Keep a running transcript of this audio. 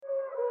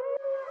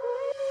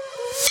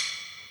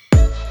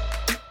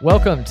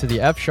Welcome to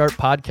the F Sharp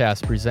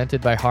podcast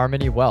presented by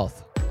Harmony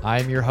Wealth.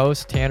 I'm your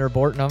host, Tanner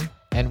Bortnam,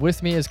 and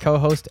with me is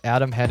co-host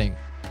Adam Henning.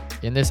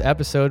 In this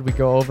episode, we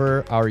go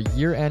over our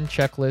year-end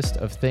checklist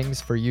of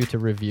things for you to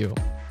review.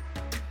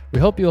 We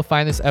hope you will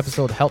find this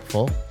episode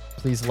helpful.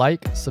 Please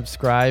like,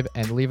 subscribe,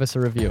 and leave us a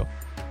review.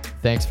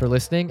 Thanks for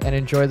listening and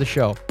enjoy the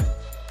show.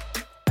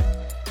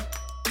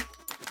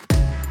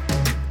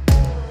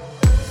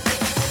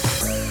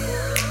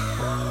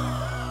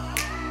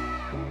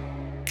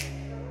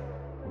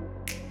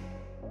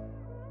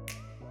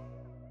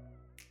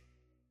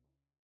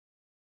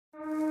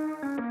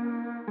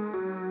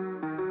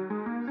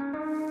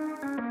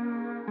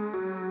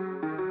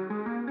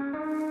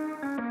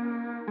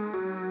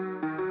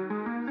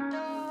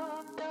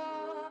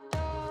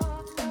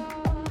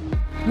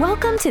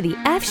 Welcome to the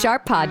F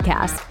Sharp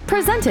podcast,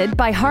 presented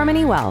by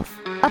Harmony Wealth,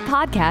 a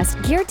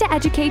podcast geared to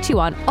educate you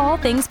on all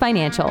things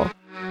financial.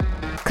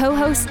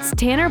 Co-hosts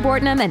Tanner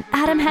Bortnam and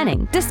Adam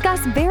Henning discuss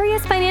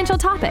various financial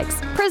topics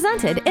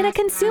presented in a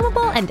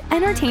consumable and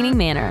entertaining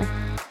manner.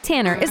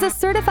 Tanner is a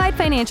certified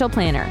financial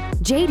planner,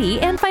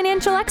 JD, and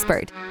financial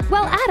expert,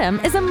 while Adam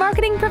is a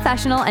marketing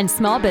professional and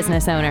small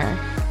business owner.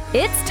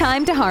 It's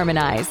time to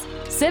harmonize.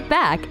 Sit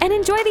back and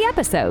enjoy the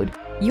episode.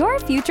 Your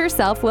future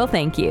self will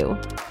thank you.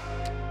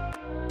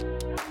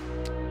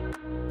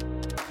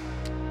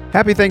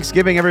 Happy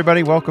Thanksgiving,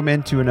 everybody. Welcome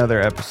into another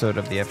episode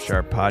of the F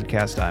Sharp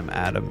podcast. I'm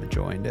Adam,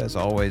 joined as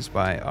always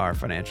by our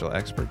financial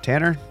expert,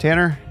 Tanner.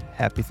 Tanner,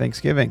 happy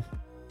Thanksgiving.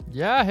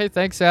 Yeah, hey,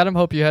 thanks, Adam.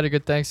 Hope you had a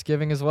good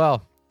Thanksgiving as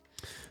well.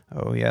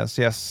 Oh,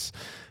 yes.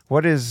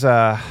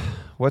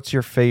 What's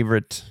your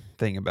favorite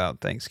thing about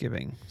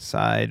Thanksgiving?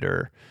 Side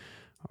or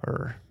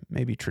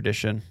maybe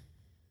tradition?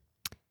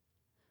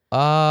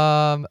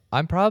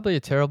 I'm probably a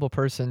terrible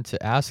person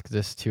to ask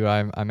this to.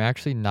 I'm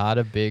actually not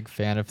a big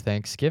fan of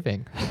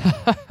Thanksgiving.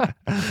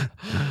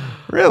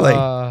 Really?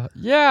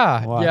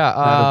 Yeah. Wow.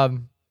 Yeah.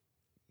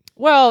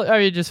 Well, I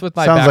mean, just with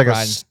my sounds background.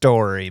 like a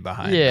story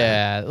behind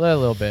Yeah, that. a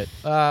little bit.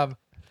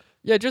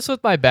 Yeah, just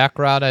with my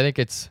background, I think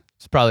it's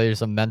probably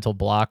just a mental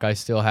block I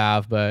still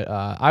have, but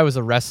I was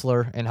a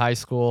wrestler in high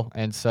school,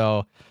 and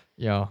so,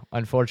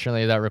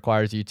 unfortunately that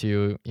requires you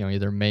to,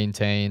 either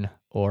maintain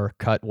or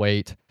cut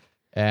weight.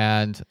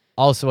 And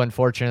also,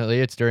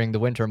 unfortunately, it's during the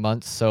winter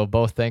months, so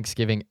both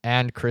Thanksgiving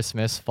and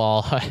Christmas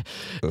fall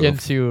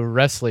into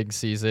wrestling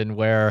season,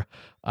 where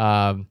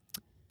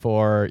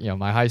for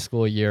my high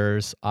school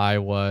years, I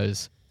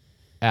was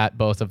at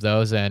both of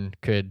those and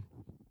could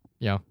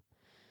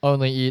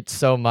only eat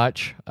so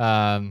much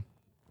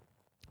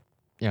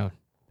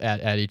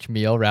at each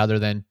meal, rather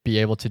than be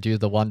able to do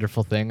the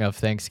wonderful thing of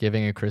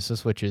Thanksgiving and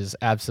Christmas, which is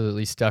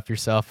absolutely stuff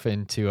yourself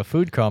into a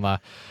food coma.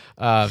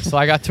 So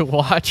I got to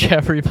watch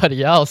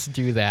everybody else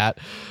do that.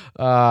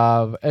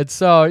 And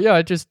so,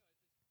 it just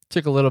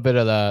took a little bit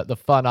of the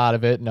fun out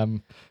of it, and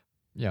I'm,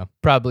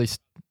 probably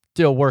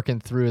still working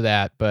through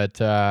that. But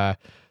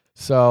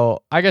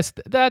so I guess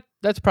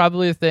that's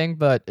probably a thing.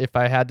 But if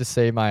I had to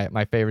say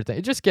my favorite thing,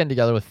 it's just getting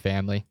together with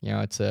family.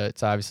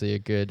 It's obviously a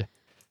good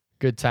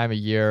time of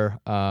year,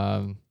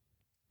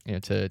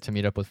 to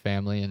meet up with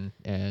family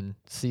and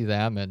see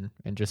them and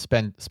just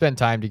spend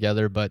time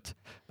together. But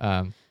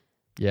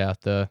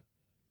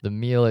the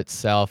meal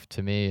itself,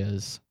 to me,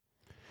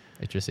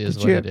 it just is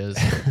what it is.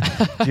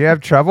 Do you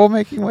have trouble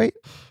making weight?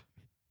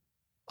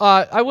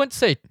 I wouldn't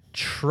say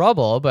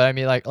trouble, but I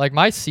mean, like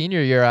my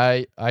senior year,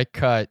 I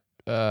cut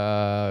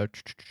about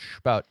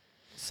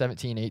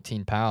 17,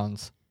 18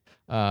 pounds.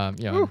 And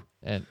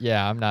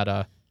yeah, I'm not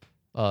a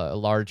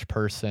large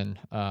person,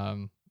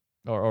 and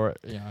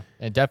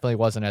definitely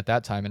wasn't at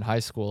that time in high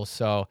school.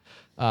 So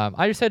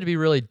I just had to be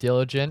really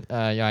diligent.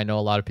 I know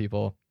a lot of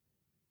people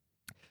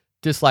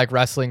dislike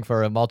wrestling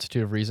for a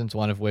multitude of reasons,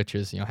 one of which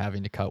is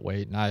having to cut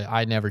weight, and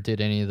I never did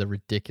any of the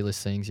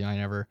ridiculous things. I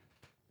never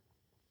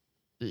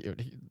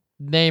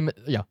name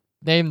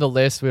the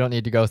list. We don't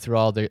need to go through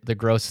all the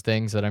gross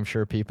things that I'm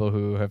sure people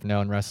who have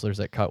known wrestlers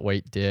that cut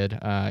weight did.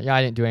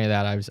 I didn't do any of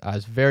that. I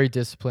was very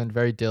disciplined,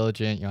 very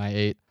diligent. I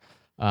ate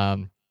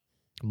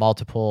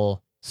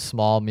multiple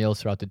small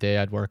meals throughout the day.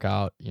 I'd work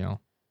out,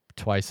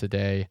 twice a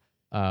day,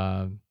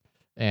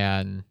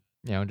 and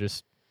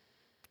just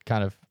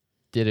kind of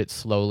did it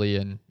slowly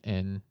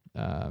and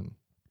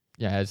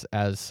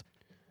as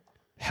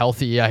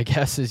healthy, I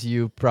guess, as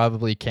you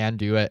probably can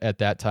do it at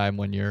that time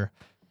when you're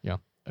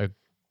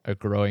a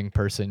growing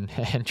person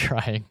and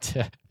trying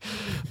to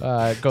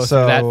go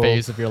through that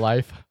phase of your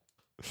life.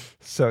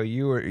 So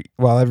you were,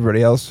 while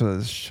everybody else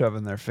was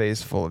shoving their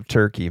face full of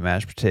turkey,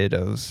 mashed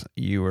potatoes,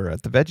 you were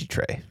at the veggie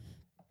tray.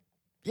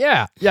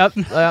 Yeah. Yep.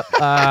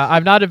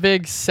 I'm not a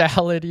big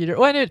salad eater.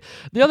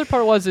 The other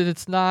part was that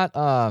it's not,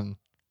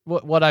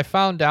 what I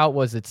found out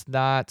was it's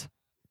not,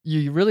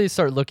 you really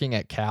start looking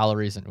at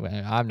calories, and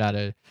I'm not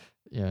a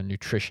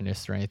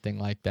nutritionist or anything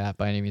like that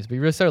by any means, but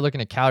you really start looking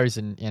at calories,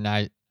 and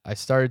I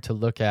started to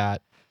look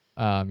at,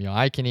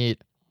 I can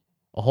eat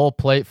a whole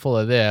plate full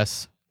of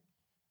this,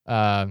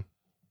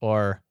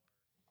 or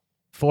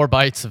 4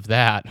 bites of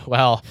that.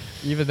 Well,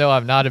 even though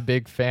I'm not a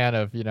big fan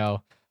of,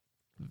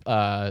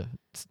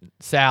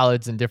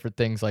 salads and different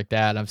things like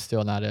that. I'm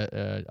still not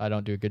I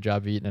don't do a good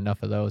job of eating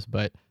enough of those,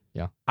 but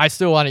I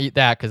still want to eat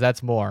that because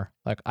that's more.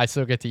 Like I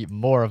still get to eat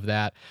more of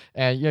that.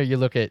 And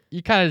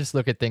you kind of just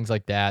look at things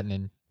like that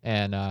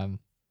and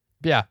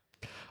yeah,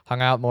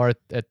 hung out more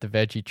at the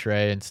veggie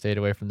tray and stayed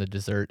away from the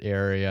dessert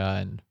area,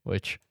 and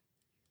which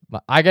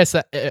I guess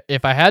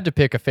if I had to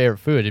pick a favorite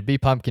food, it'd be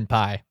pumpkin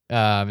pie.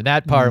 And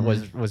that part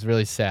was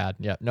really sad.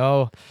 Yeah,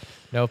 no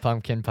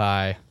pumpkin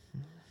pie.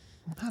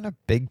 I'm not a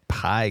big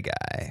pie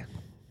guy.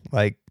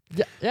 Like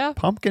yeah.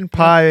 Pumpkin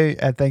pie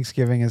at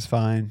Thanksgiving is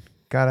fine.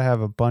 Gotta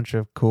have a bunch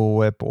of Cool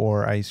Whip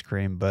or ice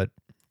cream, but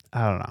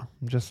I don't know.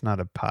 I'm just not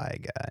a pie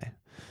guy.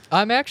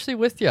 I'm actually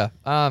with you.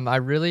 I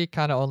really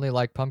kind of only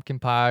like pumpkin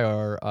pie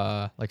or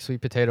like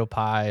sweet potato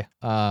pie,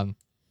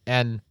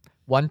 and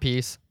one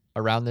piece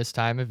around this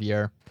time of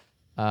year.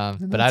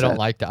 But I don't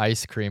like the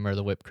ice cream or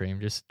the whipped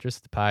cream. Just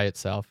the pie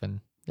itself, and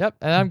and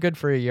I'm good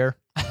for a year.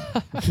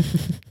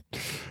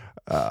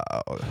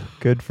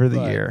 Good for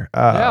the year.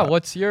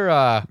 What's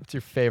your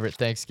favorite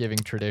Thanksgiving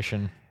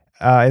tradition?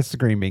 It's the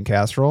green bean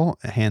casserole,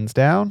 hands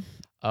down.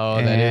 Oh,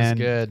 that is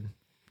good.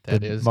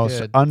 That is most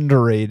good.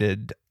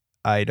 underrated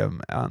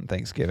item on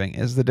Thanksgiving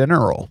is the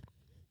dinner roll,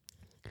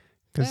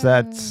 because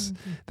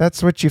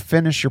that's what you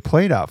finish your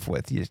plate off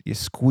with. You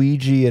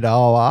squeegee it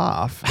all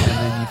off, and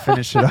then you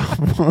finish it off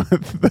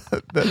with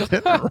the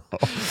dinner roll.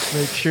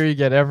 Make sure you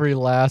get every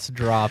last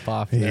drop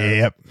off there.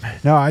 Yep.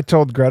 No, I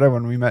told Greta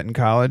when we met in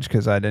college,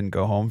 because I didn't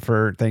go home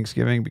for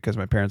Thanksgiving because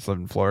my parents lived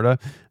in Florida.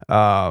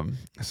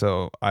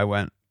 So I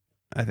went,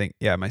 I think,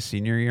 my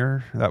senior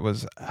year.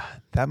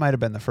 That might have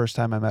been the first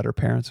time I met her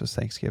parents was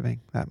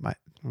Thanksgiving.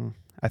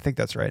 I think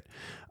that's right.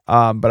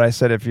 But I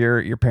said, if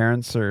your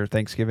parents or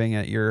Thanksgiving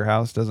at your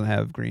house doesn't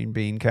have green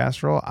bean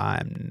casserole,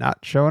 I'm not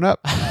showing up.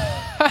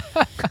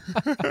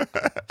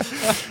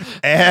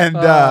 And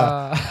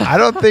I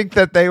don't think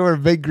that they were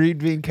big green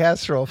bean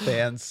casserole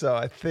fans. So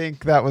I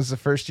think that was the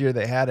first year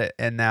they had it,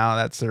 and now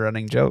that's the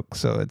running joke.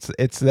 So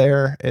it's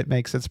there. It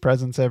makes its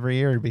presence every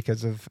year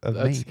because of me.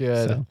 That's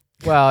good. So.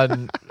 Well,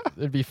 and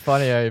it'd be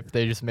funny if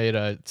they just made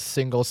a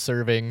single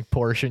serving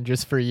portion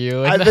just for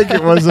you. I think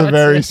it was a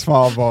very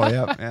small bowl.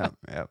 Yep.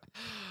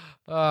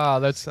 Oh,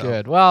 that's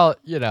good. Well,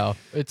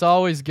 it's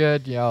always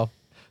good.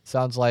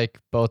 Sounds like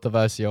both of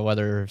us,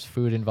 whether there's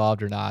food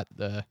involved or not,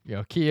 the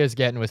key is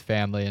getting with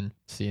family and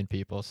seeing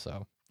people.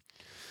 So.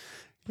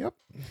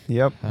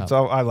 Yep.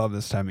 So I love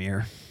this time of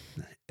year.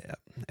 Yep.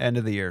 End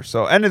of the year.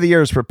 So end of the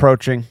year is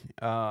approaching.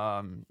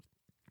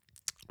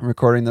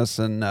 Recording this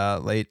in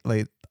late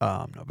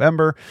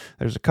November.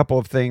 There's a couple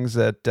of things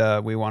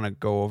that we want to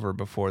go over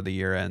before the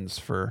year ends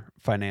for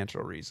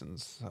financial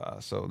reasons.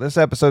 So this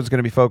episode is going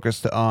to be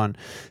focused on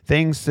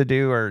things to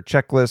do or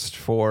checklist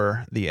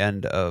for the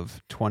end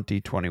of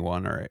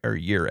 2021 or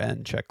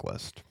year-end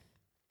checklist.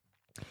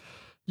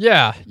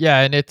 Yeah,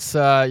 and it's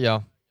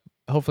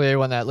hopefully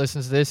everyone that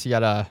listens to this, you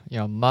got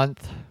a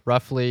month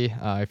roughly.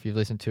 If you've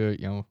listened to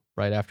it,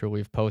 right after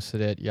we've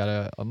posted it, you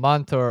got a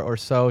month or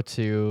so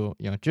to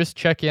just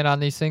check in on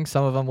these things.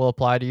 Some of them will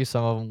apply to you,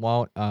 some of them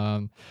won't,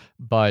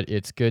 but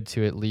it's good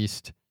to at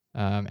least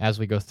as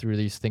we go through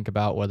these, think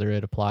about whether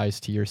it applies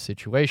to your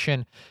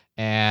situation,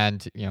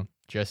 and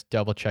just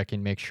double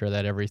checking, make sure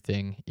that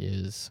everything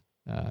is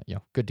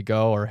good to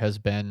go or has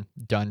been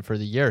done for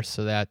the year,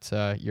 so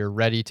that you're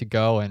ready to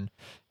go and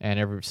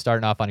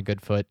starting off on a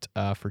good foot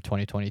for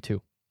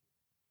 2022.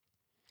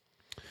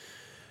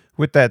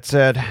 With that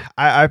said,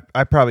 I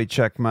probably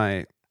check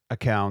my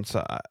accounts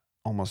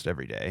almost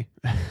every day.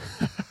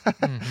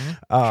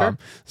 Sure.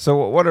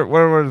 So what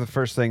are the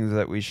first things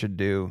that we should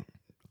do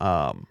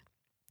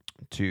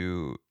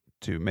to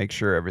make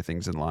sure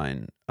everything's in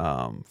line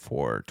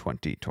for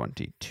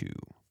 2022?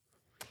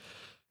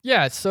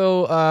 Yeah,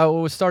 so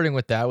we're starting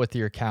with that, with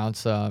your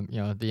accounts,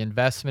 the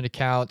investment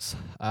accounts.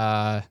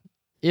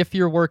 If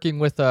you're working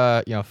with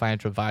a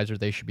financial advisor,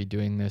 they should be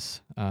doing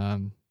this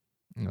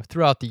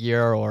throughout the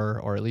year,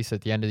 or at least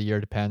at the end of the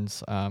year,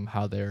 depends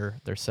how they're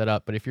set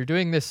up. But if you're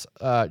doing this,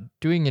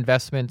 doing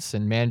investments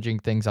and managing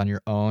things on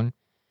your own,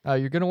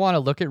 you're going to want to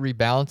look at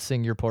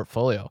rebalancing your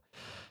portfolio.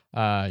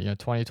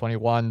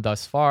 2021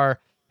 thus far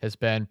has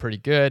been pretty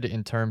good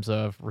in terms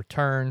of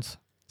returns.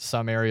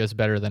 Some areas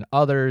better than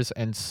others,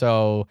 and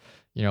so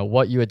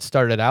what you had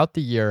started out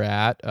the year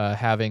at,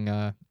 having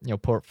a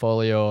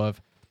portfolio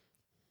of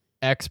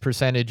X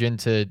percentage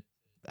into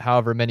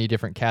however many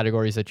different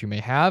categories that you may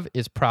have,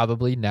 is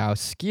probably now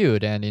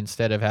skewed. And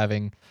instead of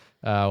having,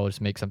 we'll just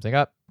make something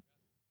up,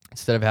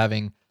 instead of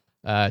having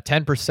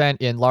 10%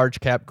 in large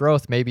cap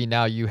growth, maybe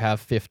now you have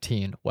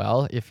 15.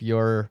 Well, if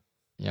your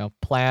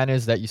plan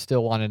is that you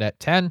still want it at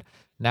 10,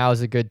 now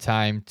is a good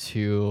time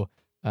to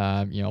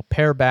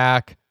pare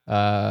back,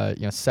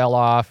 sell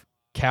off,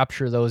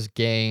 capture those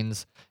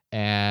gains,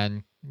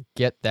 and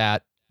get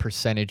that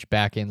percentage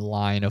back in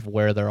line of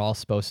where they're all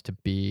supposed to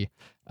be.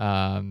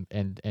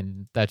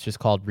 And that's just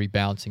called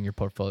rebalancing your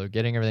portfolio,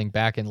 getting everything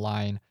back in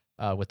line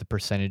with the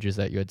percentages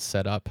that you had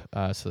set up,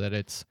 so that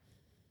it's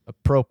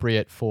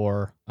appropriate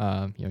for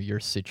your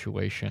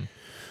situation.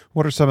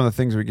 What are some of the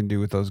things we can do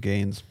with those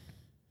gains?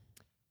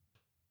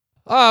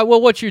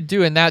 Well, what you'd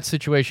do in that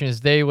situation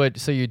is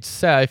you'd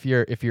sell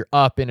if you're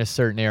up in a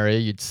certain area,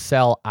 you'd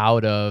sell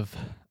out of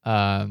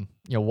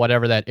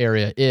whatever that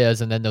area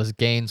is, and then those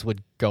gains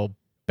would go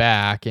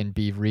back and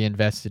be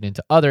reinvested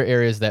into other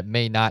areas that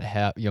may not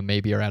have,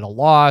 maybe are at a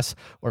loss,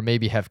 or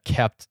maybe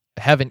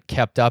haven't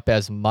kept up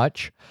as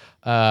much,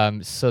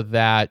 so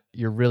that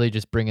you're really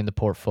just bringing the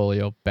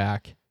portfolio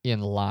back in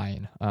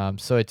line.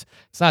 So it's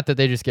not that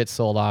they just get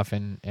sold off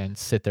and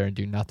sit there and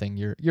do nothing.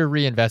 You're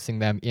reinvesting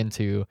them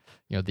into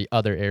the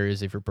other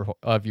areas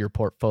of your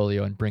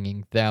portfolio and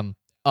bringing them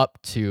up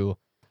to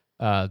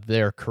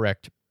their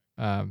correct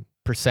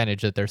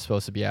percentage that they're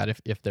supposed to be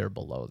at if they're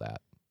below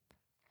that.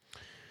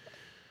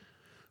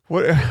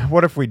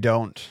 What if we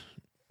don't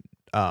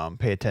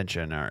pay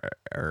attention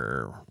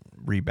or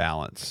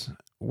rebalance?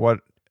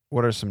 What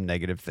are some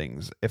negative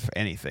things, if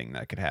anything,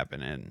 that could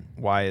happen, and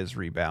why is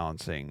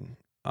rebalancing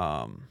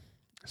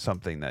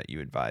something that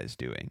you advise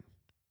doing?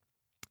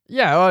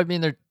 Yeah, well, I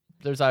mean,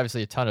 there's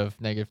obviously a ton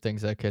of negative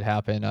things that could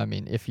happen. I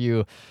mean, if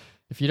you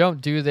don't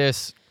do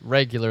this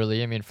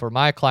regularly, I mean, for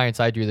my clients,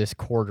 I do this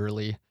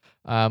quarterly.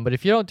 But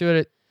if you don't do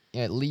it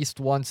at least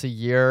once a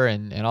year,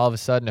 and all of a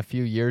sudden a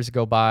few years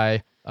go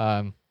by,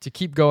 to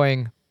keep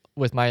going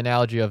with my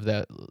analogy of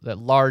that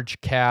large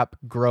cap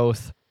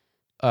growth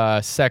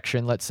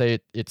section, let's say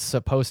it's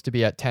supposed to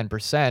be at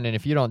 10%, and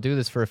if you don't do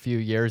this for a few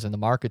years and the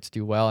markets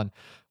do well, and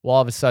all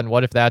of a sudden,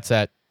 what if that's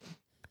at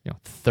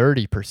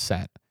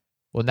 30%?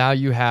 Well, now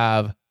you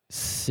have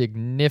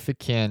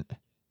significant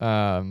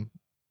portion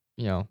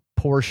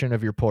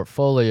of your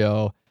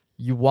portfolio.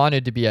 You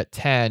wanted to be at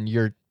 10,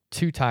 you're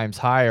 2 times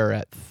higher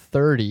at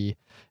 30,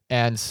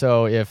 and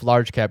so if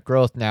large cap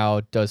growth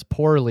now does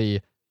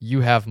poorly,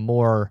 you have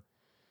more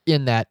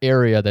in that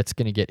area that's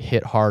going to get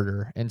hit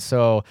harder. And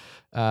so,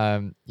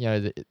 again,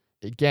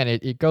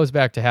 it goes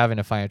back to having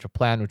a financial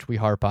plan, which we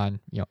harp on,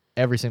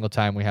 every single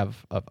time we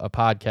have a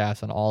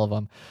podcast on all of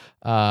them,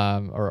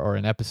 or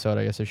an episode,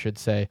 I guess I should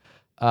say.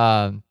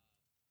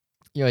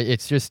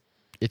 It's just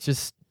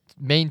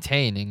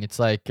maintaining. It's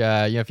like,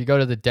 if you go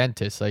to the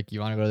dentist, like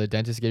you want to go to the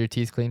dentist, get your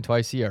teeth cleaned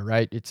twice a year,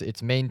 right?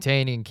 It's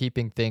maintaining,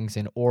 keeping things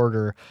in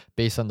order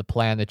based on the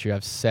plan that you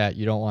have set.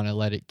 You don't want to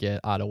let it get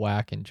out of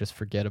whack and just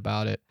forget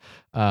about it,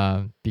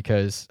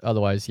 because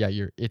otherwise,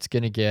 it's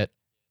going to get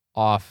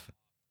off.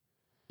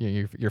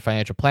 Your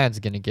financial plan is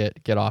going to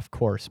get off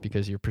course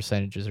because your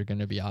percentages are going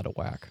to be out of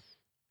whack.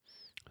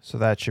 So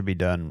that should be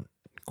done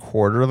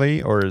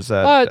quarterly, or is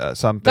that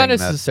something? Not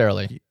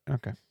necessarily.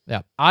 Okay.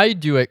 Yeah, I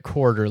do it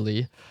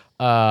quarterly.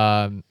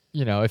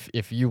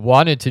 If you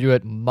wanted to do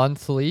it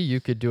monthly, you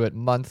could do it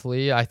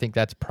monthly. I think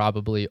that's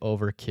probably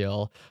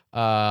overkill.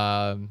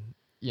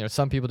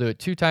 Some people do it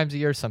 2 times a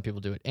year. Some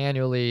people do it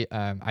annually.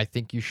 I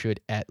think you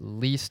should at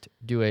least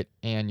do it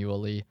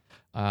annually.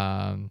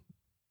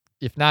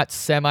 If not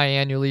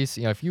semi-annually,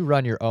 if you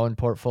run your own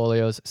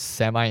portfolios,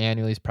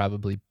 semi-annually is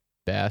probably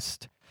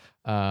best.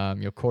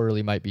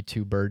 Quarterly might be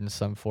too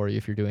burdensome for you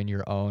if you're doing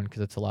your own,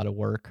 because it's a lot of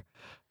work.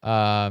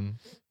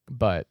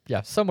 But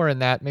yeah, somewhere in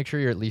that, make sure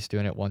you're at least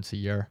doing it once a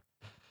year.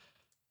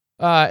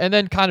 And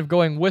then kind of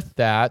going with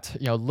that,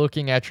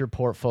 looking at your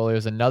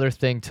portfolios, another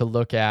thing to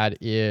look at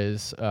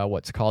is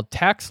what's called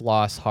tax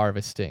loss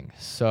harvesting.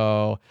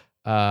 So,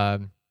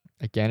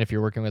 again, if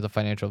you're working with a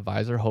financial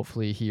advisor,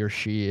 hopefully he or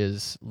she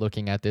is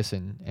looking at this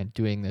and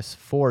doing this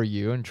for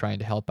you and trying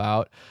to help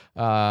out.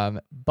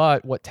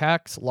 But what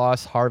tax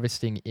loss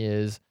harvesting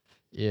is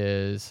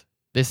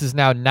this is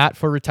now not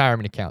for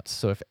retirement accounts.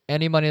 So if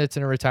any money that's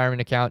in a retirement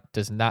account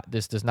does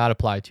not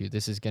apply to you.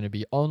 This is going to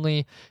be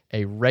only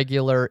a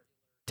regular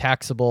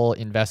taxable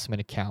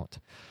investment account.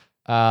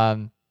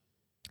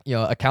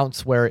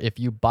 Accounts where if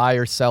you buy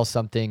or sell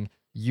something,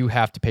 you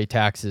have to pay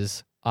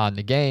taxes on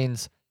the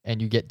gains and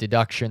you get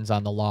deductions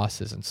on the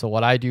losses. And so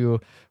what I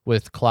do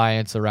with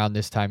clients around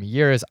this time of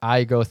year is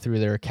I go through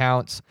their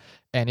accounts,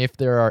 and if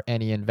there are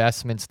any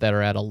investments that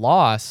are at a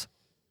loss,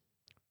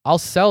 I'll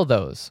sell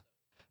those,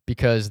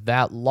 because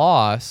that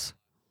loss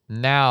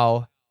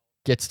now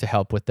gets to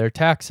help with their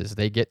taxes.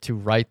 They get to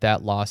write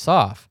that loss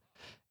off.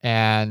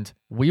 And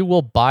we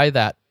will buy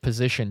that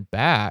position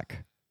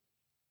back,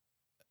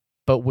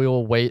 but we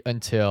will wait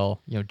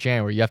until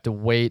January. You have to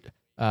wait.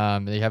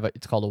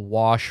 It's called a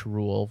wash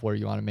rule, where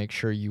you want to make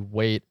sure you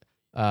wait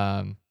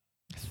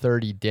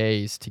 30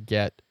 days to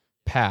get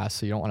passed.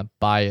 So you don't want to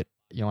buy it.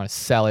 You don't want to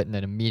sell it and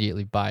then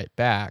immediately buy it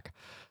back.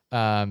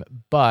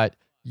 But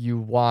you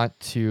want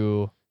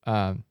to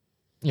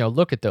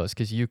look at those,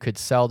 because you could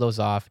sell those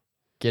off,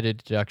 get a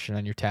deduction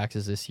on your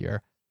taxes this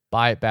year,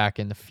 buy it back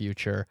in the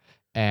future,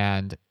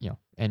 and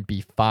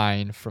be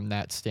fine from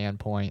that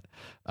standpoint,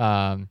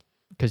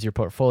 because your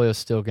portfolio is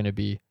still going to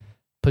be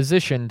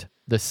positioned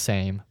the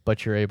same,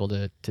 but you're able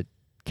to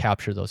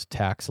capture those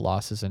tax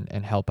losses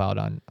and help out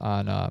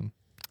on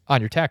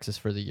your taxes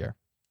for the year.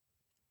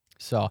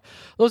 So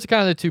those are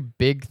kind of the 2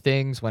 big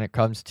things when it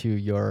comes to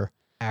your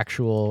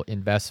actual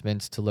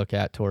investments to look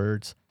at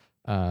towards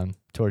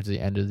the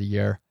end of the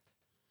year.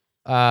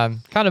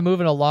 kind of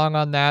moving along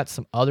on that,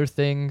 some other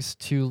things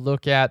to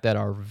look at that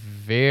are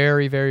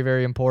very, very,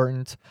 very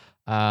important.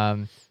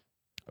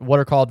 What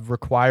are called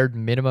required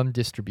minimum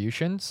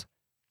distributions.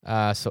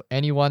 So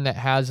anyone that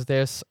has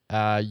this,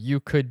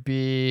 you could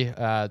be,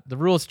 the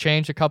rules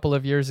changed a couple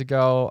of years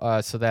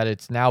ago so that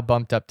it's now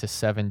bumped up to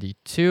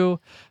 72.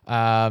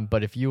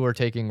 But if you were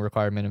taking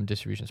required minimum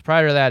distributions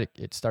prior to that,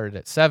 it started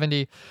at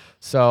 70.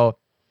 So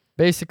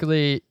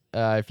basically,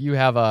 if you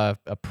have a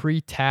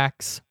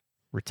pre-tax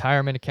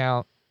retirement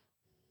account,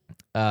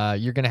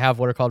 you're going to have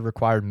what are called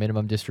required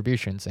minimum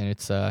distributions. And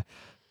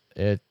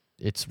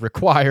it's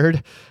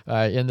required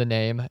in the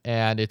name,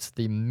 and it's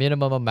the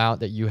minimum amount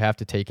that you have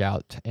to take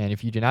out. And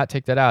if you do not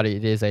take that out,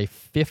 it is a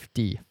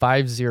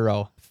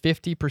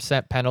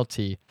 50%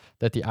 penalty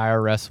that the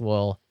IRS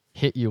will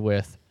hit you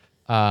with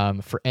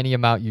for any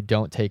amount you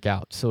don't take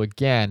out. So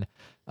again,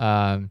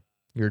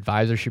 your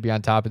advisor should be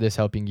on top of this,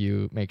 helping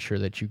you make sure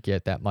that you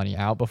get that money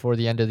out before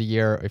the end of the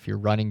year. If you're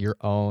running your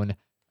own,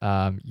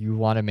 you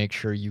want to make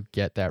sure you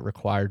get that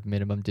required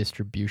minimum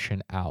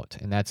distribution out.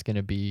 And that's going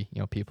to be,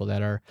 people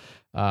that are,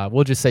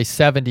 we'll just say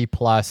 70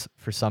 plus.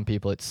 For some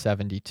people, it's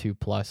 72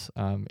 plus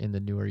in the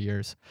newer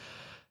years.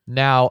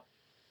 Now,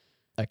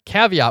 a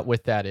caveat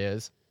with that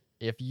is,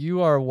 if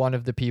you are one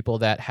of the people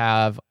that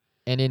have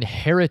an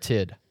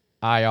inherited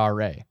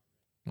IRA,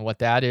 and what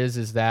that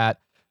is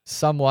that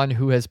someone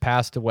who has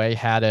passed away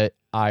had an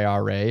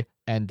IRA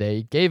and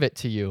they gave it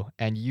to you,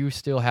 and you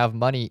still have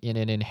money in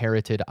an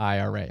inherited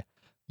IRA.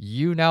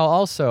 You now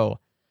also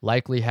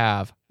likely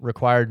have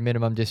required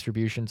minimum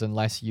distributions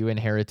unless you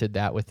inherited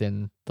that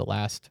within the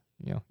last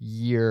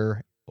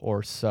year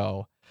or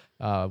so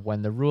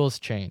when the rules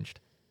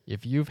changed.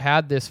 If you've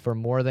had this for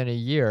more than a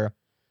year,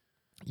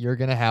 you're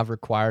going to have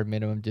required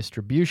minimum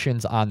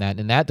distributions on that.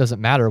 And that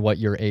doesn't matter what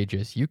your age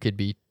is. You could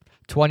be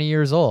 20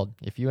 years old.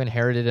 If you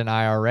inherited an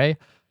IRA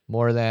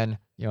more than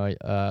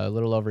a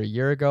little over a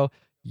year ago,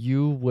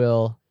 you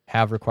will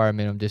have required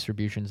minimum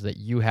distributions that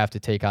you have to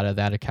take out of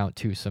that account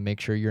too. So make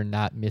sure you're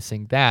not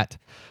missing that.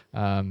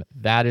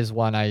 That is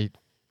one I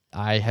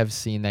have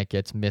seen that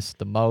gets missed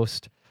the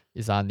most,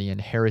 is on the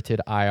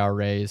inherited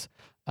IRAs.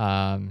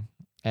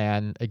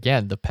 And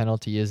again, the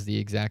penalty is the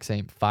exact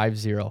same,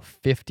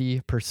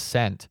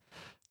 50%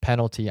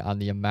 penalty on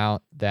the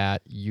amount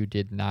that you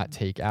did not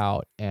take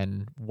out.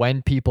 And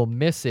when people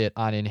miss it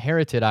on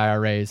inherited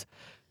IRAs,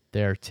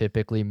 they're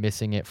typically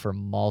missing it for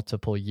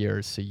multiple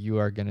years. So you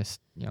are going to,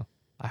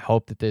 I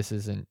hope that this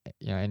isn't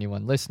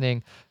anyone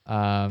listening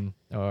or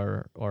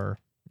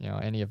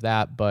any of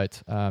that,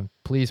 but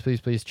please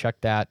check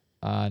that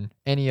on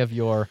any of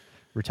your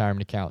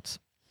retirement accounts.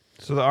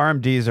 So the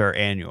RMDs are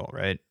annual,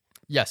 right?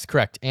 Yes,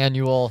 correct.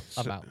 Annual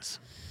amounts.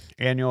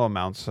 Annual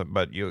amounts,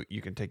 but you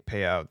can take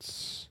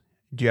payouts.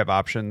 Do you have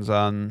options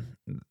on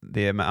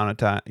the amount of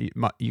time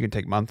you can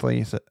take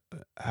monthly? So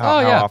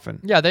how often?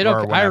 Yeah, they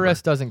don't.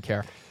 IRS doesn't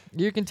care.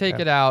 You can take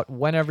it out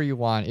whenever you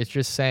want. It's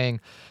just saying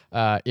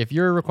if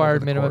your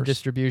required minimum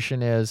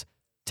distribution is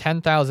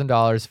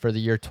 $10,000 for the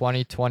year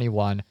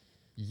 2021,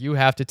 you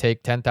have to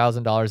take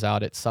 $10,000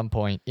 out at some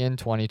point in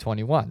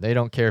 2021. They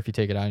don't care if you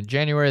take it out in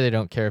January. They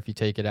don't care if you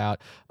take it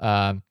out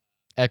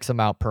X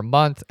amount per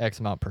month, X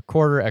amount per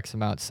quarter, X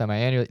amount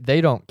semi-annually. They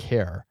don't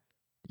care.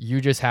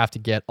 You just have to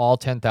get all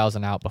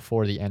 10,000 out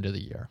before the end of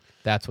the year.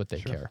 That's what they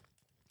care.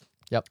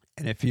 Yep.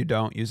 And if you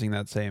don't, using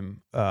that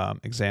same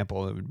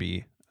example, it would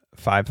be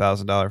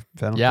 $5,000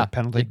 penalty. Yeah,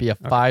 it'd be a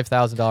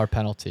 $5,000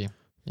 penalty.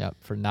 Yeah,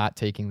 for not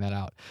taking that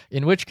out.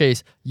 In which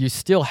case, you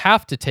still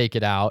have to take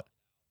it out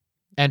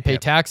and pay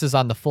taxes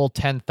on the full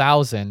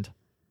 $10,000.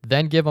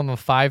 Then give them a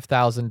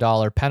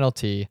 $5,000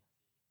 penalty,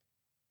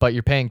 but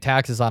you're paying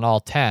taxes on all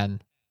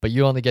 10. But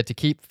you only get to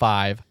keep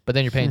 5. But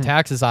then you're paying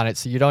taxes on it,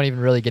 so you don't even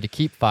really get to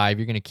keep 5.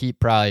 You're going to keep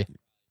probably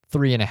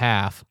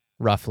 3.5,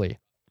 roughly.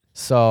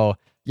 So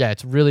yeah,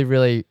 it's really,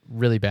 really,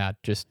 really bad.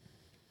 Just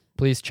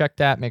please check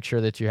that. Make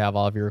sure that you have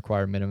all of your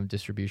required minimum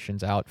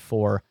distributions out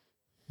for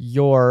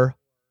your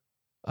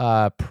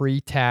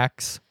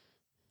pre-tax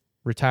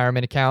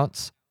retirement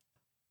accounts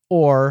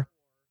or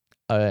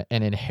an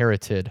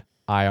inherited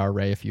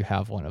IRA if you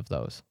have one of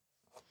those.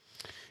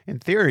 In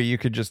theory, you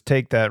could just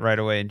take that right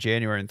away in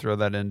January and throw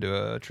that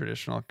into a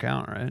traditional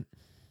account, right?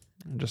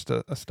 Just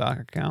a stock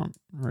account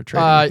or a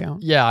trading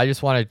account? Yeah, I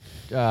just want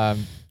to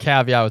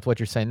caveat with what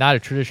you're saying. Not a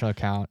traditional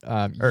account.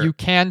 You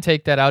can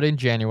take that out in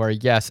January,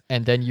 yes,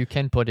 and then you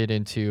can put it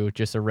into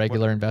just a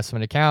regular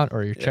investment account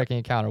or your checking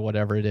account or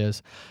whatever it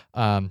is.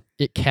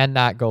 It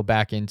cannot go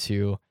back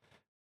into,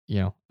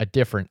 a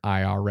different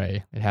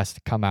IRA. It has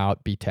to come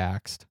out, be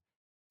taxed.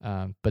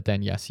 But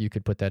then, yes, you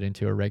could put that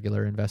into a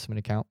regular investment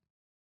account.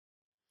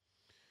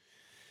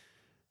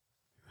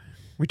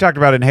 We talked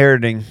about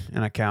inheriting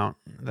an account.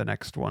 The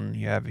next one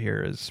you have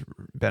here is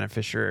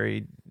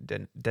beneficiary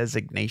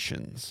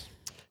designations.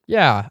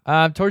 Yeah.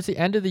 Towards the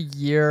end of the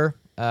year,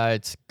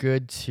 it's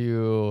good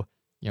to,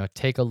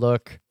 take a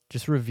look,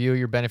 just review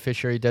your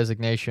beneficiary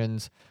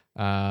designations,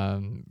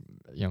 review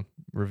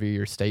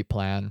your estate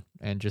plan,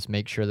 and just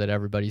make sure that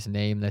everybody's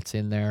name that's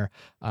in there,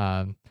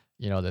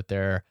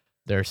 that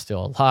they're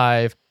still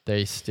alive,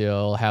 they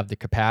still have the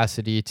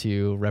capacity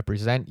to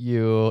represent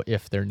you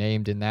if they're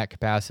named in that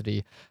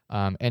capacity.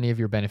 Any of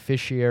your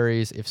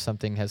beneficiaries, if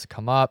something has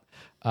come up,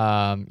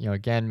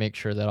 again, make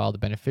sure that all the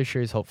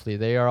beneficiaries, hopefully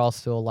they are all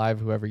still alive,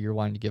 whoever you're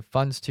wanting to give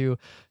funds to.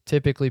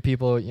 Typically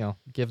people,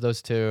 give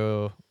those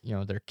to,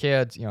 their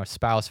kids,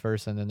 spouse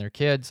first and then their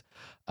kids.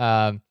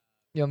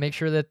 Make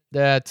sure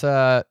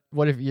that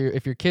what if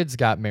your kids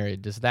got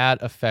married? Does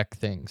that affect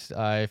things?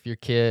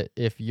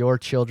 If your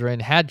children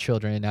had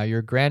children and now you're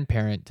a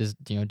grandparent, do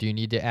you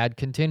need to add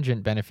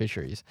contingent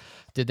beneficiaries?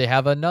 Did they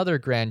have another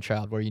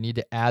grandchild where you need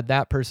to add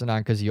that person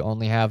on because you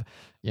only have,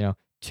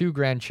 2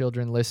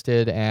 grandchildren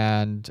listed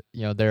and,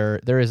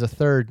 there is a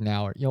third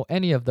now, or,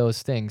 any of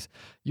those things.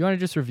 You want to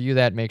just review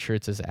that, make sure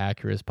it's as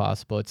accurate as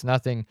possible. It's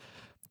nothing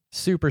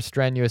super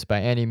strenuous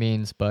by any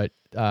means, but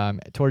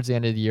towards the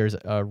end of the year is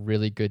a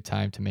really good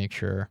time to make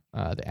sure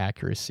the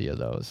accuracy of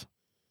those.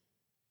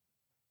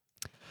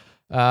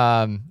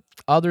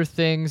 Other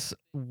things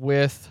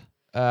with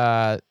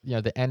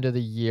the end of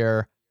the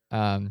year,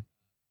 and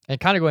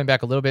kind of going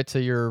back a little bit to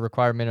your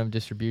required minimum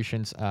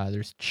distributions,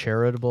 there's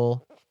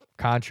charitable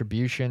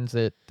contributions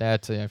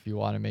that if you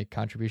want to make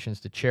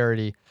contributions to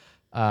charity,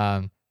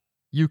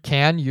 you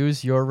can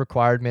use your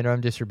required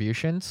minimum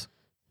distributions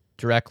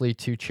directly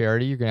to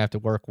charity. You're going to have to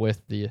work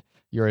with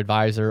your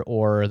advisor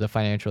or the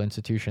financial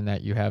institution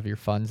that you have your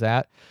funds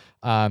at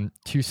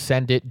to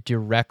send it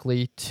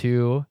directly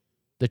to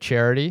the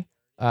charity.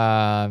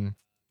 And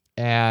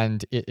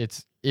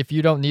it's if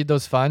you don't need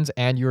those funds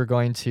and you're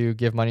going to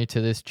give money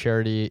to this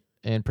charity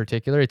in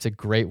particular, it's a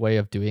great way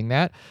of doing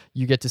that.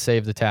 You get to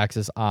save the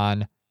taxes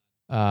on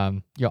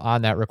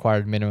on that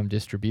required minimum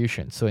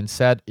distribution. So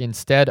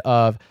instead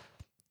of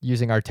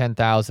using our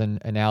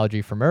 10,000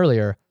 analogy from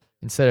earlier,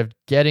 instead of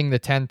getting the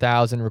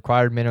 10,000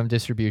 required minimum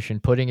distribution,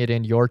 putting it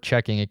in your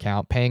checking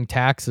account, paying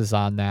taxes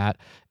on that,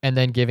 and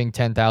then giving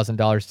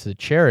 $10,000 to the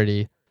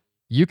charity,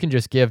 you can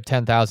just give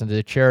 $10,000 to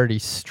the charity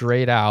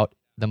straight out.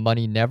 The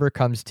money never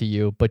comes to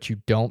you, but you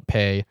don't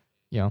pay,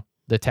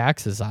 the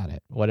taxes on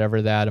it,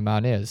 whatever that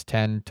amount is,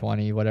 10,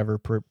 20, whatever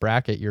per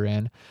bracket you're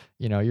in.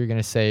 You're going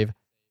to save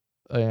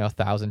 $1,000,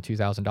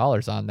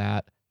 $2,000 on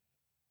that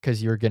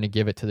because you're going to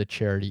give it to the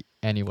charity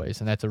anyways.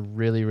 And that's a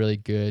really, really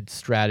good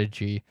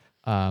strategy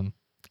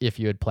if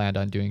you had planned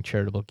on doing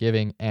charitable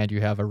giving and you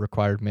have a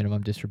required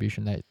minimum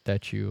distribution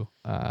that you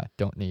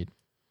don't need.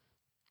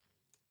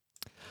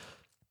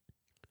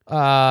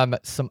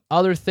 Some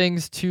other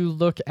things to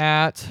look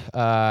at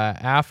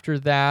after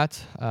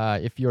that,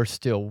 if you're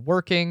still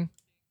working,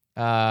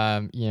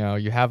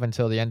 you have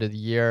until the end of the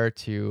year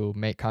to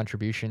make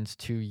contributions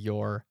to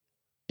your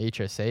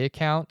HSA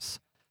accounts.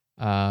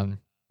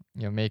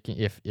 Making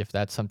if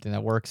that's something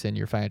that works in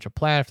your financial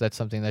plan, if that's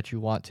something that you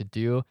want to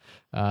do,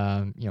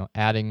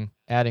 adding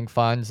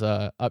funds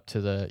up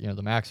to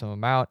the maximum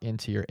amount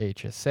into your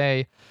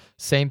HSA.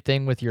 Same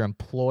thing with your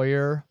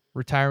employer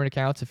retirement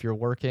accounts if you're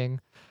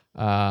working.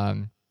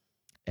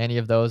 Any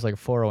of those like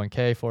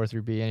 401k,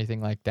 403b,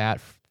 anything like that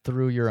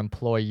through your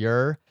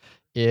employer.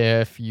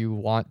 If you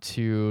want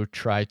to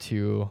try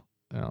to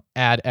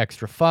add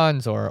extra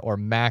funds or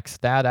max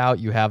that out,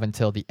 you have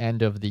until the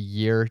end of the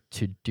year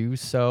to do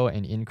so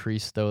and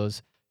increase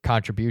those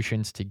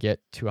contributions to get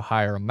to a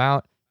higher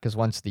amount. Because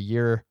once the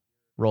year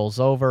rolls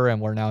over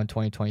and we're now in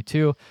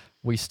 2022,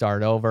 we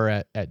start over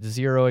at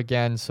zero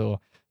again.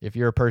 So if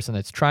you're a person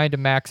that's trying to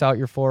max out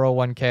your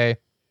 401k,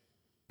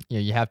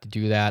 you have to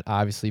do that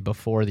obviously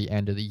before the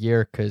end of the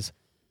year, because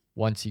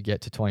once you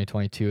get to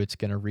 2022, it's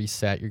going to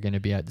reset. You're going to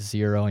be at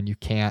zero and you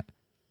can't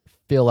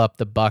fill up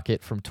the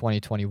bucket from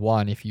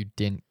 2021 if you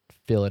didn't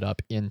fill it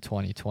up in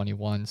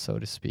 2021, so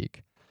to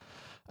speak.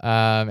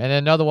 And then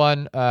another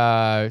one,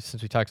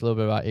 since we talked a little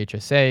bit about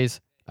HSAs,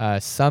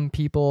 some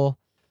people,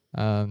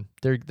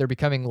 they're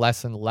becoming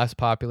less and less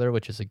popular,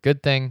 which is a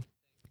good thing,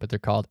 but they're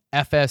called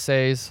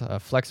FSAs, a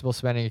flexible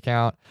spending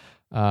account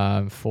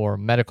for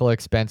medical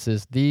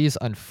expenses. These,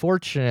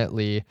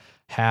 unfortunately,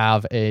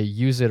 have a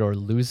use it or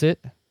lose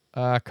it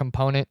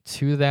component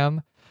to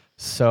them.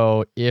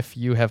 So if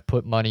you have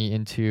put money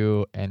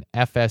into an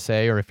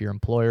FSA, or if your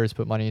employer has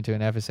put money into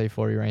an FSA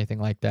for you or anything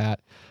like that,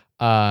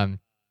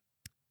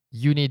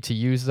 you need to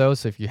use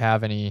those. So if you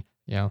have any,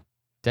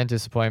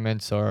 dentist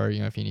appointments, or,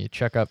 if you need a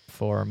checkup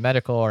for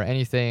medical or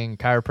anything,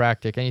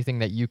 chiropractic, anything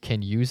that you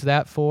can use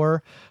that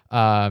for,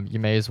 you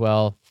may as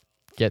well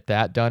get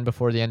that done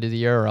before the end of the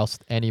year, or else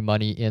any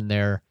money in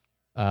there,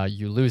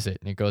 you lose it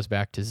and it goes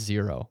back to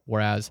zero.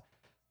 Whereas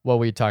what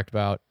we talked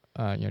about,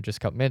 just a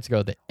couple minutes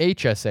ago, the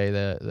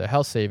HSA, the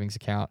health savings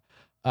account,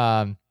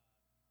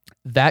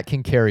 that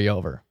can carry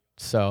over.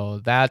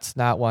 So that's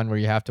not one where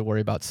you have to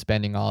worry about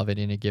spending all of it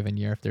in a given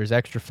year. If there's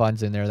extra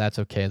funds in there, that's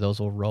okay. Those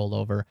will roll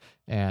over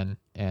and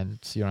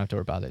so you don't have to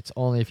worry about it. It's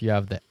only if you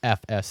have the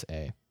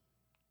FSA.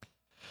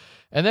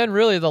 And then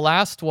really the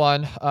last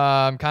one,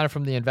 kind of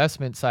from the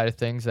investment side of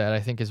things that I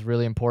think is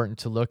really important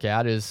to look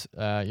at is,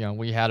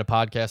 we had a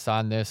podcast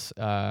on this,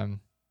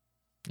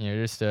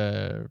 just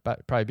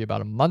probably be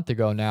about a month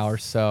ago now or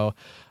so,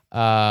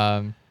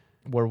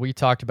 where we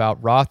talked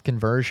about Roth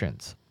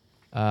conversions.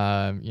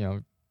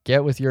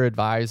 get with your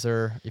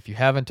advisor. If you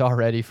haven't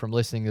already from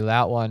listening to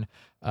that one,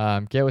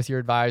 get with your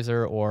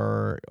advisor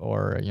or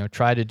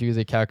try to do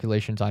the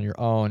calculations on your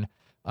own.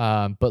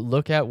 But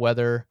look at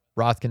whether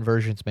Roth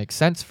conversions make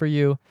sense for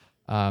you.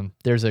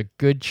 There's a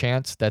good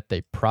chance that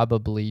they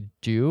probably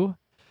do.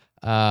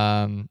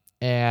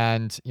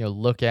 And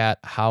look at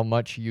how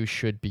much you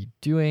should be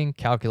doing,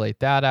 calculate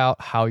that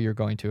out, how you're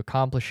going to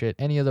accomplish it,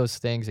 any of those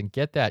things, and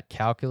get that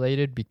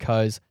calculated,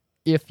 because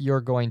if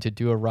you're going to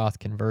do a Roth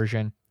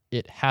conversion,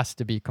 it has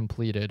to be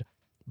completed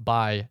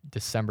by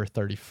December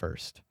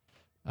 31st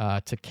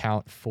to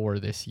count for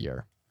this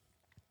year.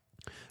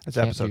 That's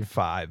episode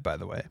 5, by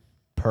the way.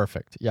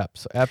 Perfect. Yep.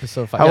 So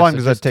episode 5. How long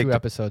does that take? 2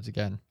 episodes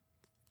again.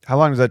 How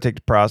long does that take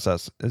to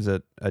process? Is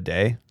it a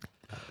day?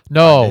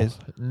 No.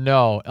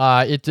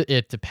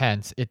 It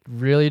depends. It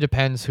really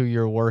depends who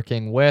you're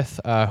working with,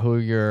 who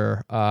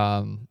you're,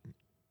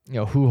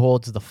 who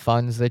holds the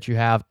funds that you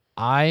have.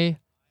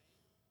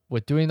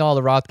 With doing all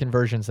the Roth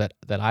conversions that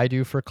I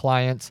do for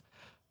clients,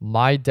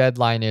 my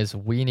deadline is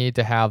we need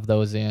to have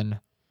those in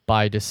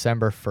by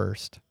December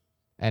 1st.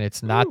 And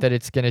it's not that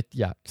it's going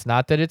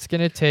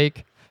to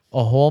take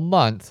a whole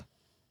month.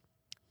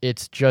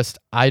 It's just,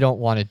 I don't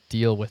want to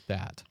deal with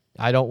that.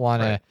 I don't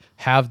want to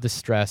have the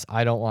stress.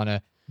 I don't want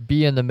to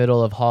be in the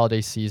middle of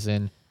holiday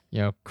season,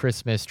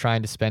 Christmas,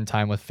 trying to spend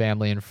time with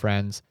family and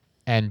friends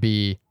and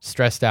be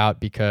stressed out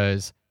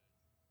because,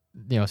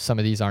 some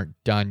of these aren't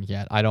done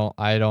yet. I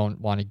don't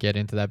want to get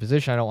into that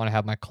position. I don't want to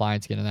have my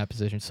clients get in that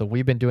position. So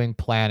we've been doing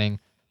planning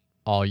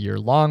all year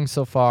long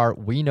so far.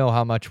 We know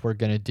how much we're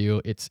going to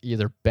do. It's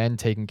either been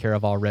taken care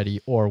of already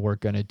or we're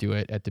going to do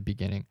it at the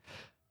beginning.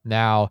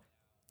 Now,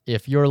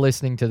 if you're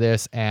listening to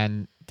this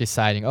and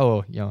deciding,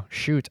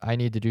 shoot, I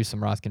need to do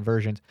some Roth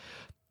conversions,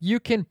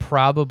 you can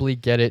probably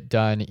get it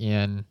done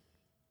in,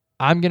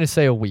 I'm going to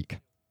say, a week.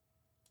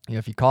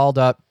 If you called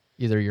up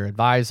either your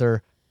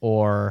advisor,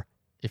 or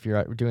if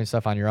you're doing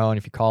stuff on your own,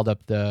 if you called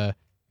up the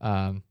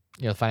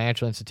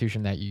financial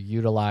institution that you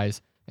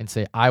utilize and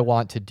say, I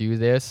want to do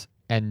this,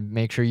 and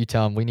make sure you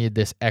tell them we need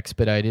this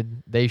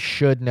expedited. They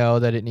should know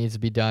that it needs to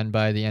be done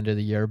by the end of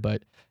the year,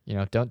 but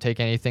don't take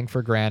anything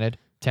for granted.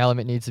 Tell them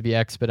it needs to be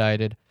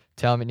expedited.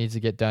 Tell them it needs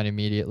to get done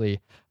immediately,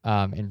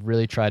 and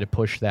really try to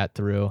push that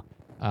through.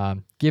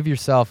 Give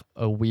yourself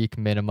a week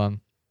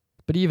minimum.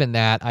 But even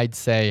that, I'd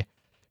say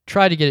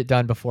try to get it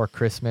done before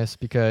Christmas,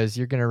 because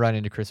you're going to run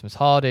into Christmas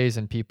holidays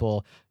and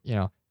people,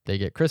 they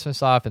get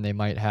Christmas off and they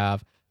might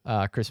have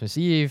Christmas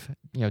Eve,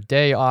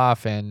 day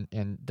off, and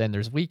then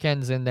there's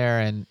weekends in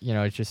there, and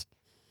it's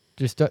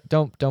just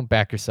don't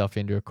back yourself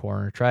into a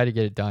corner. Try to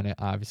get it done,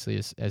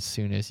 obviously, as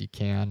soon as you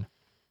can,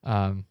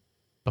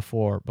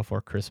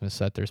 before Christmas,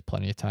 so that there's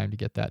plenty of time to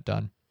get that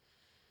done.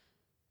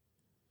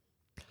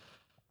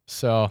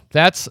 So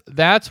that's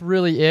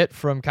really it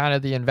from kind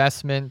of the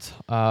investment,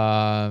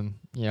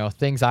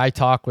 things I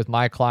talk with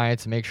my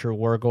clients and make sure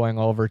we're going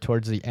over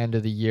towards the end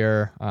of the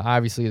year.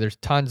 Obviously, there's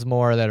tons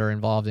more that are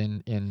involved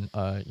in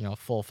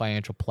full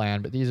financial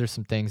plan, but these are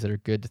some things that are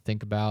good to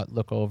think about,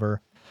 look over,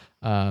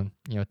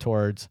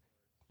 towards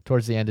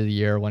the end of the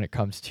year when it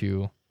comes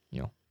to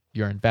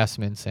your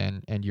investments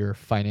and your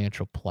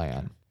financial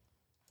plan.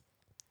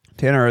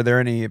 Tanner, are there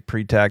any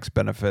pre-tax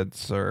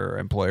benefits or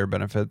employer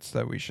benefits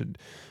that we should,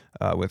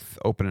 with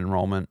open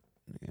enrollment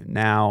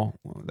now,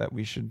 that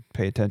we should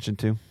pay attention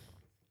to?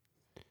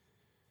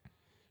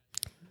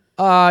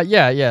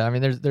 Yeah. I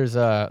mean, there's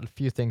a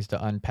few things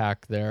to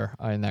unpack there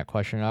in that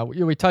question.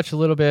 We touched a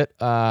little bit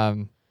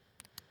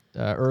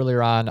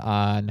earlier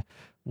on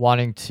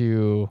wanting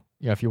to,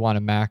 if you want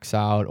to max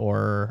out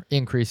or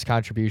increase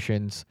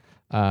contributions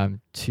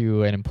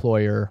to an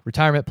employer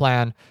retirement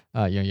plan,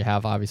 you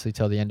have obviously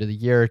till the end of the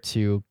year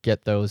to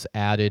get those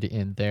added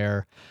in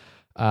there,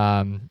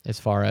 as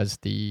far as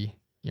the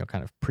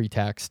kind of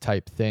pre-tax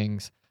type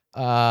things.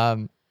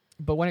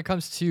 But when it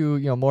comes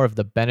to more of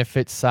the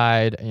benefit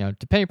side,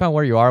 depending upon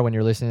where you are when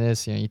you're listening to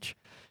this, each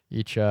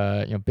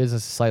business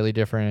is slightly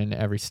different, and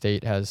every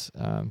state has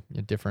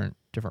different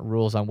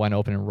rules on when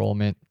open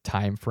enrollment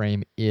time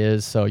frame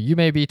is. So you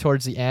may be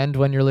towards the end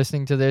when you're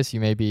listening to this. You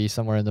may be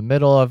somewhere in the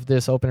middle of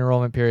this open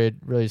enrollment period.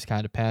 Really just kind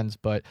of depends.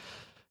 But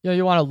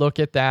you want to look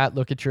at that.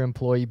 Look at your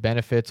employee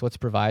benefits. What's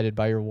provided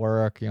by your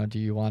work. Do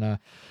you want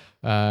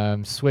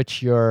to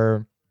switch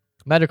your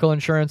medical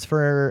insurance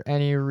for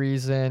any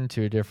reason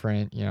to a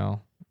different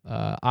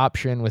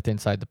option with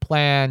inside the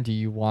plan? Do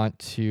you want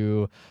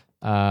to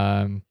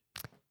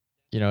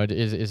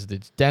is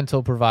the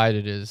dental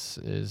provided,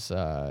 is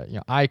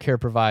eye care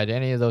provided,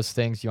 any of those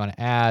things you want to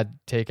add,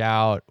 take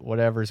out,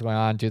 whatever's going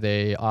on? Do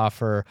they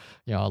offer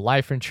a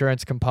life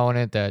insurance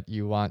component that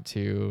you want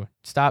to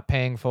stop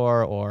paying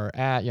for, or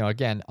add,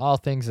 again, all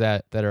things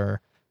that are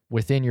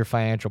within your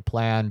financial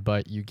plan,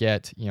 but you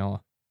get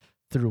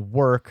through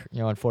work,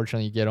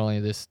 unfortunately you get only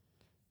this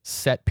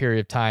set period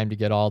of time to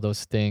get all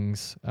those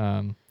things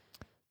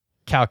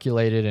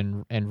calculated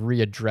and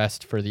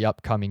readdressed for the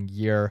upcoming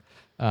year.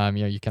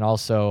 You can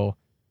also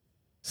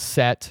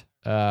set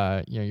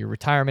your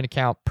retirement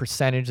account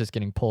percentage that's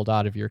getting pulled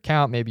out of your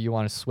account. Maybe you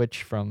want to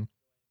switch from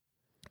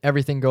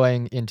everything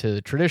going into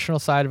the traditional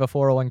side of a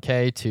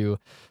 401k to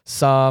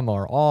some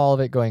or all of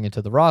it going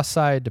into the Roth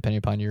side, depending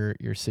upon your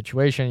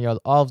situation,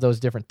 all of those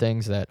different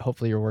things that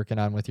hopefully you're working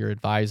on with your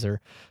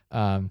advisor.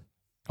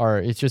 Or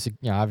it's just,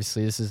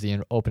 obviously this is the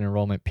open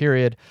enrollment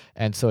period.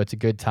 And so it's a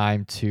good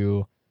time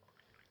to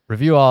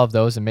review all of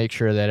those and make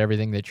sure that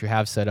everything that you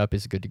have set up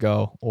is good to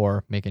go,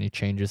 or make any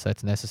changes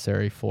that's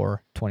necessary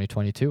for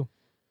 2022.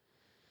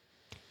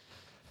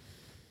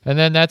 And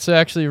then that's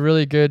actually a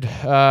really good,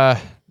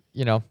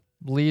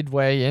 lead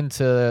way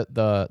into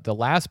the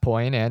last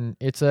point. And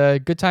it's a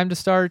good time to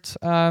start,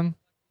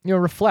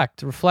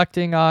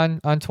 reflecting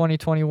on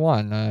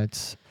 2021.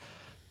 It's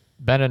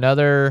been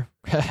another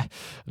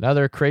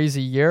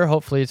crazy year.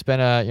 Hopefully it's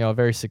been a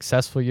very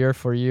successful year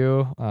for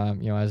you,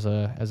 as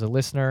a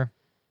listener.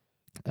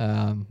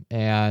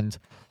 And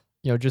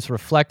just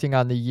reflecting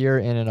on the year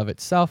in and of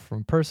itself, from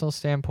a personal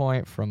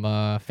standpoint, from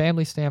a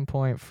family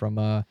standpoint, from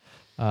a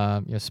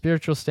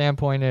spiritual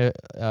standpoint,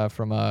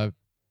 from a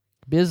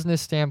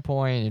business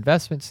standpoint,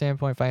 investment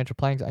standpoint, financial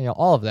planning,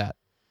 all of that.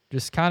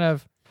 Just kind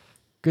of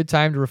good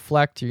time to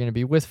reflect. You're going to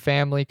be with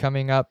family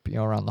coming up,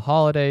 around the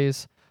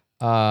holidays,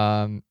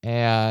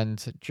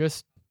 and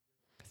just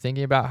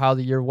thinking about how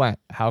the year went.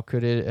 How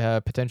could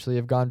it potentially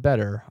have gone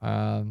better?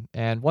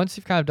 And once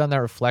you've kind of done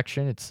that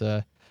reflection, it's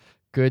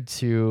good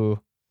to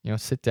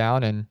sit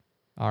down and,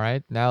 all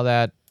right, now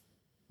that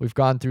we've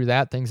gone through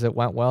that, things that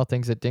went well,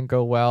 things that didn't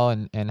go well,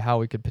 and how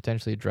we could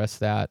potentially address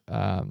that,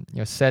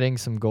 setting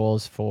some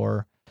goals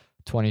for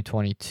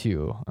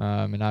 2022.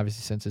 And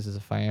obviously, since this is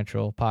a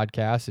financial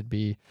podcast, it'd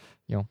be,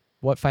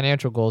 what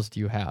financial goals do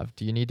you have?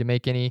 Do you need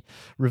to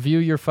review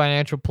your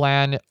financial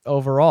plan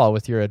overall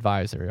with your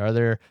advisor?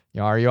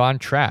 Are you on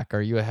track?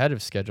 Are you ahead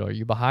of schedule? Are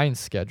you behind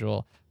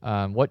schedule?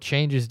 What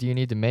changes do you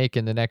need to make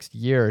in the next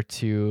year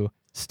to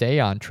stay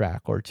on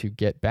track or to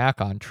get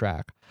back on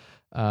track?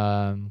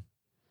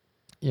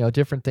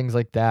 Different things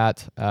like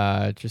that.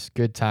 Just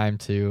good time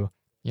to,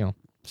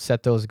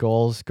 set those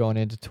goals going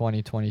into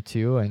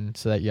 2022, and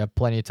so that you have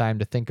plenty of time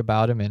to think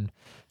about them and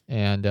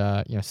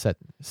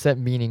set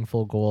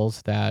meaningful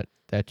goals that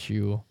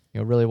you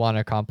really want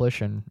to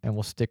accomplish and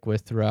will stick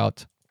with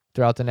throughout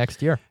the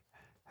next year.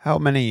 How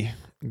many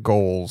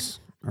goals,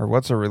 or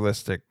what's a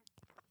realistic,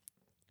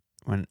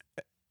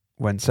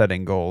 when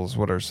setting goals,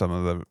 what are some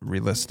of the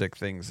realistic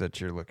things that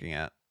you're looking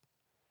at?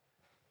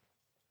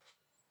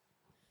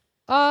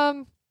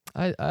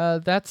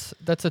 That's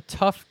a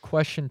tough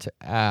question to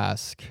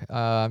ask.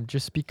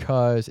 Just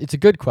because it's a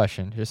good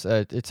question. Just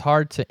it's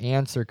hard to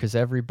answer because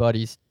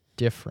everybody's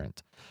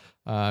different.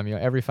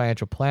 Every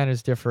financial plan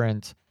is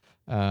different.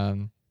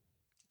 And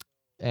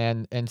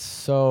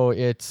so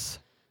it's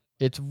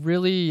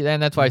really,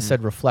 and that's why I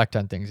said reflect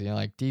on things,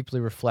 like deeply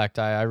reflect.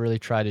 I really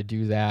try to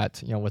do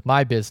that, with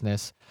my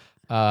business.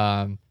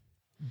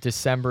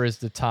 December is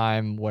the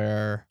time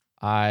where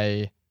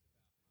I,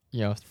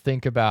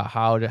 think about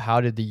how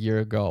did the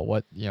year go?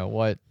 What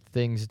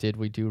things did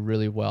we do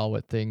really well?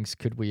 What things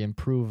could we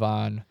improve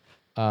on?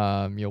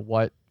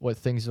 What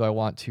things do I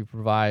want to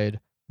provide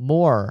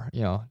more,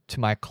 to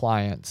my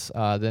clients,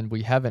 than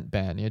we haven't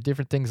been,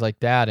 different things like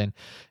that.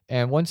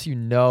 And once you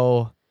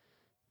know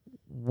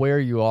where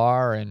you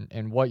are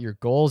and what your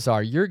goals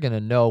are, you're going to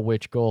know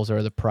which goals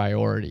are the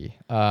priority.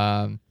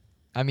 You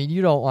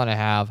don't want to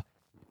have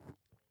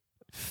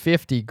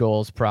 50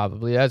 goals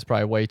probably. That's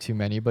probably way too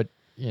many, but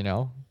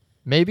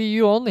maybe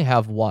you only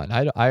have one.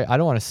 I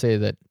don't want to say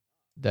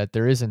that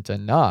there isn't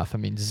enough.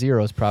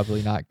 0 is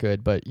probably not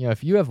good, but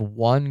if you have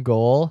one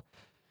goal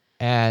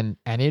and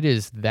it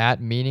is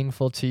that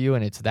meaningful to you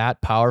and it's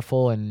that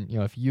powerful, and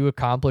if you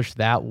accomplish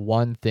that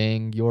one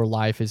thing, your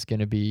life is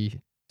going to be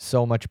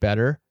so much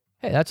better.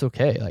 Hey, that's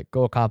okay. Like,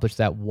 go accomplish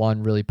that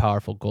one really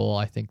powerful goal.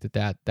 I think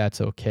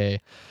that's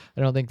okay.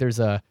 I don't think there's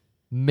a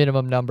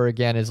minimum number,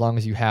 again, as long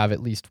as you have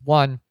at least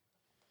one.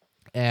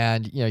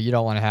 And you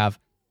don't want to have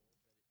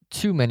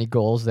too many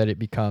goals that it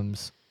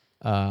becomes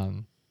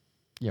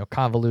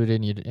convoluted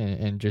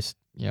and just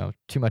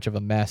too much of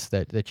a mess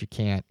that you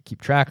can't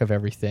keep track of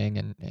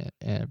everything.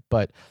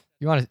 But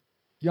you want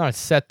to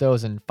set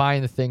those and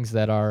find the things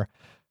that are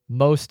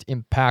most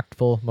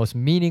impactful, most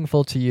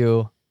meaningful to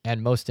you,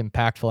 and most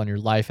impactful on your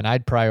life. And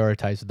I'd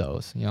prioritize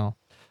those.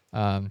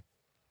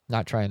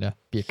 Not trying to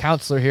be a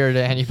counselor here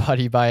to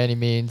anybody by any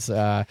means,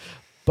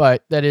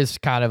 but that is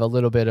kind of a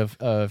little bit of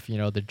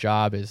the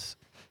job is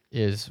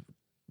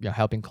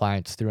helping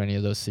clients through any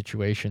of those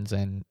situations,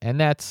 and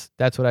that's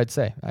what I'd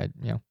say.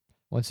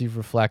 Once you've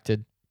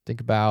reflected,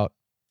 think about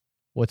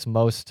what's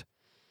most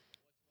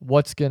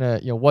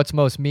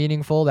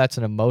meaningful. That's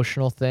an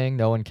emotional thing.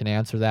 No one can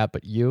answer that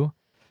but you.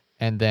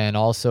 And then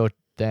also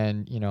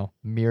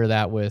mirror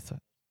that with,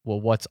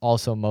 well, what's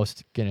also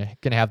most gonna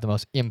have the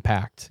most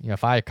impact.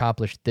 If I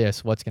accomplish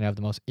this, what's gonna have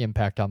the most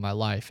impact on my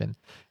life?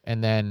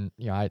 And then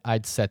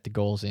I'd set the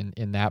goals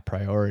in that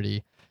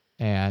priority,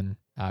 and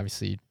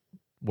obviously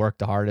work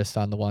the hardest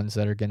on the ones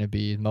that are going to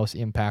be most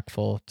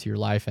impactful to your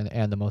life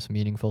and the most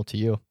meaningful to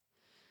you.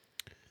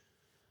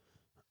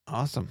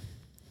 Awesome.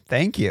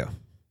 Thank you.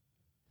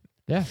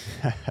 Yeah,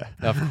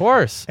 of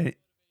course.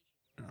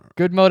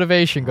 good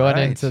motivation going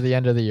Right. into the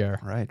end of the year.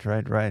 Right.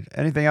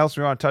 Anything else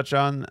we want to touch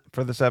on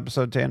for this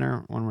episode,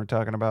 Tanner, when we're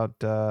talking about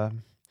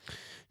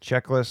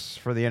checklists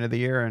for the end of the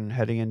year and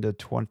heading into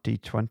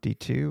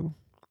 2022?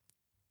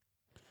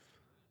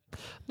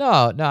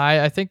 No,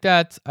 I think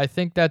that's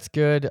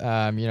good.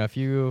 If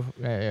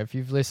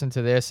you've listened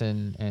to this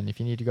and if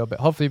you need to go back,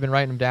 hopefully you've been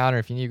writing them down, or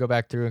if you need to go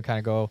back through and kind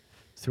of go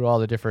through all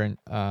the different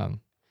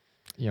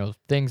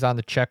things on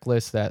the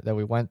checklist that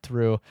we went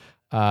through,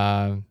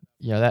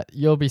 that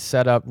you'll be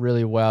set up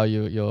really well.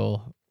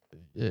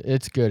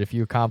 It's good if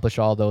you accomplish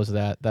all those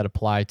that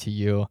apply to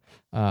you.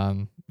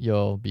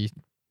 You'll be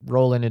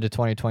rolling into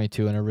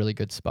 2022 in a really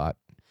good spot.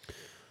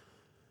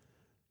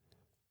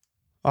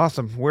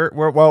 Awesome.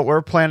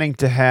 We're planning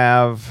to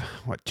have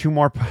two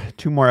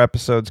more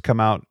episodes come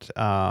out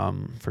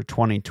for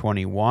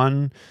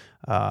 2021.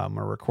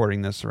 We're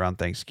recording this around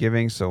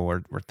Thanksgiving, so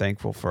we're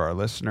thankful for our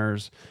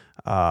listeners.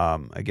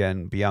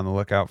 Again, be on the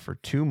lookout for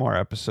 2 more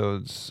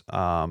episodes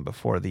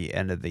before the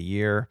end of the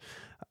year.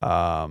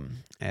 And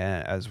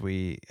as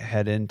we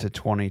head into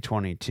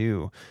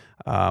 2022,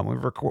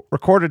 we've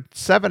recorded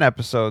 7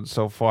 episodes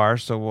so far.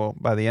 So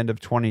by the end of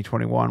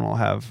 2021, we'll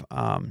have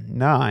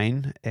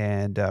 9,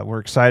 and we're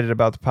excited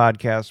about the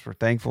podcast. We're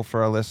thankful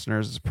for our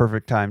listeners. It's a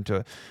perfect time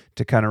to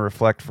kind of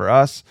reflect for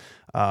us.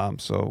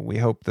 So we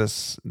hope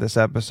this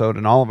episode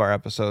and all of our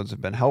episodes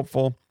have been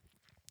helpful.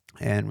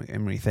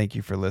 And we thank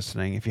you for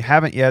listening. If you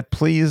haven't yet,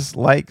 please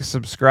like,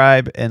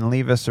 subscribe, and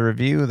leave us a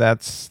review.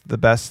 That's the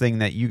best thing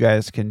that you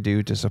guys can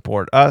do to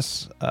support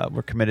us.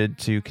 We're committed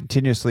to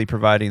continuously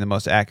providing the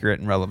most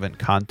accurate and relevant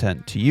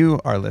content to you,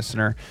 our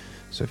listener.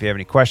 So if you have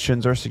any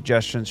questions or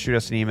suggestions, shoot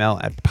us an email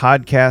at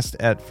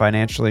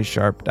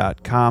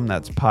podcast@financiallysharp.com.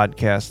 That's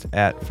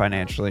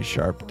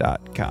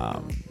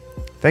podcast@financiallysharp.com.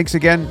 Thanks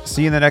again.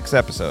 See you in the next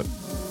episode.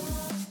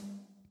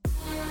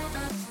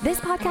 This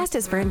podcast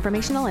is for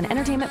informational and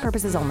entertainment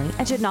purposes only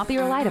and should not be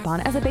relied upon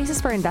as a basis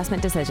for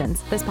investment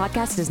decisions. This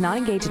podcast does not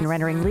engage in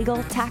rendering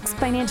legal, tax,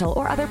 financial,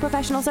 or other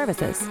professional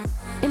services.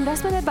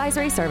 Investment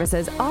advisory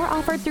services are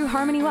offered through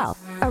Harmony Wealth,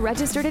 a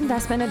registered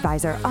investment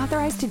advisor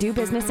authorized to do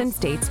business in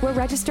states where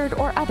registered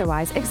or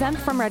otherwise exempt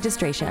from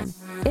registration.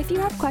 If you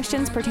have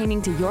questions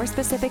pertaining to your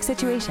specific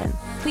situation,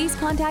 please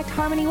contact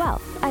Harmony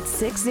Wealth at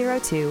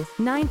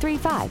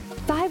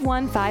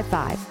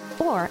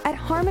 602-935-5155 or at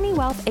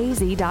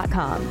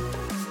harmonywealthaz.com.